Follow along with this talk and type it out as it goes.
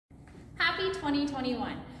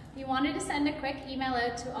2021. We wanted to send a quick email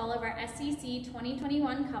out to all of our SCC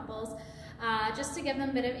 2021 couples just to give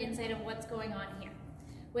them a bit of insight of what's going on here.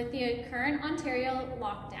 With the current Ontario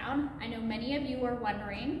lockdown, I know many of you are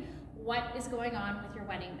wondering what is going on with your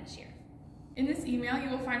wedding this year. In this email,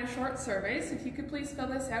 you will find a short survey, so if you could please fill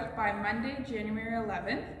this out by Monday, January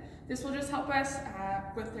 11th. This will just help us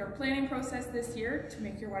with their planning process this year to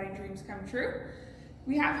make your wedding dreams come true.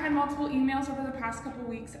 We have had multiple emails over the past couple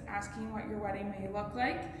weeks asking what your wedding may look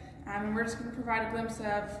like, and we're just going to provide a glimpse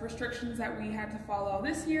of restrictions that we had to follow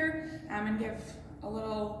this year and give a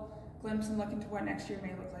little glimpse and look into what next year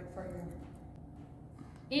may look like for you.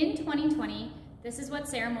 In 2020, this is what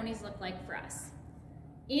ceremonies look like for us.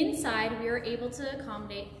 Inside, we were able to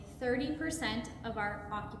accommodate 30% of our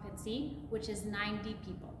occupancy, which is 90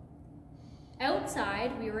 people.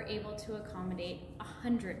 Outside, we were able to accommodate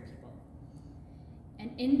 100 people.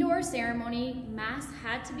 An indoor ceremony, masks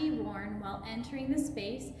had to be worn while entering the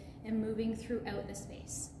space and moving throughout the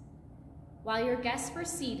space. While your guests were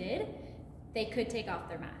seated, they could take off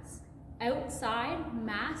their masks. Outside,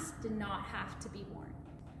 masks did not have to be worn.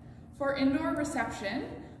 For indoor reception,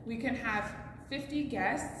 we can have 50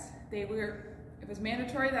 guests. It was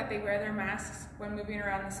mandatory that they wear their masks when moving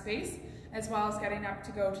around the space, as well as getting up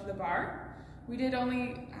to go to the bar. We did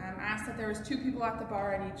only ask that there was 2 people at the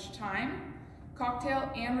bar at each time. Cocktail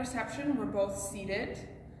and reception were both seated.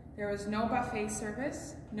 There was no buffet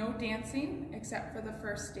service, no dancing except for the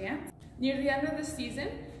first dance. Near the end of the season,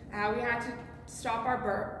 we had to stop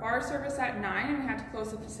our bar service at 9 and we had to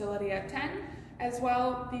close the facility at 10. As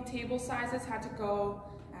well, the table sizes had to go,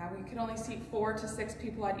 we could only seat 4 to 6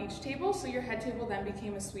 people at each table, so your head table then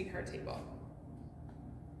became a sweetheart table.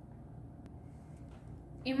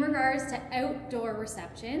 In regards to outdoor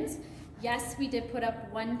receptions, yes, we did put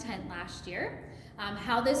up 1 tent last year.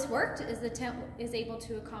 How this worked is the tent is able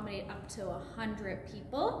to accommodate up to 100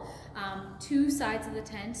 people. 2 sides of the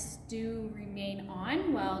tent do remain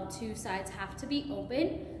on, while 2 sides have to be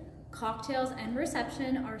open. Cocktails and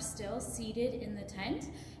reception are still seated in the tent,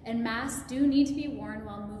 and masks do need to be worn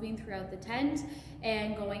while moving throughout the tent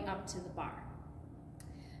and going up to the bar.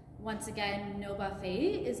 Once again, no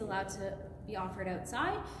buffet is allowed to be offered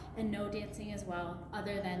outside, and no dancing as well,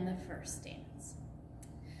 other than the first dance.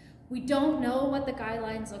 We don't know what the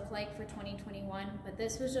guidelines look like for 2021, but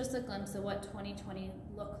this was just a glimpse of what 2020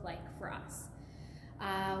 looked like for us.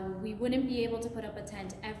 We wouldn't be able to put up a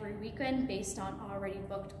tent every weekend based on already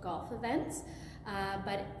booked golf events,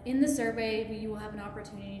 but in the survey, you will have an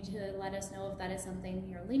opportunity to let us know if that is something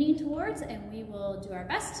you're leaning towards, and we will do our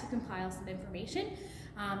best to compile some information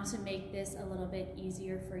to make this a little bit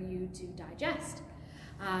easier for you to digest.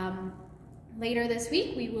 Later this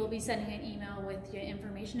week, we will be sending an email with your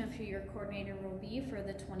information of who your coordinator will be for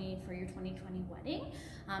your 2020 wedding.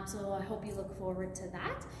 So I hope you look forward to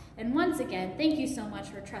that. And once again, thank you so much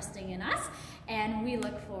for trusting in us, and we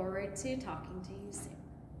look forward to talking to you soon.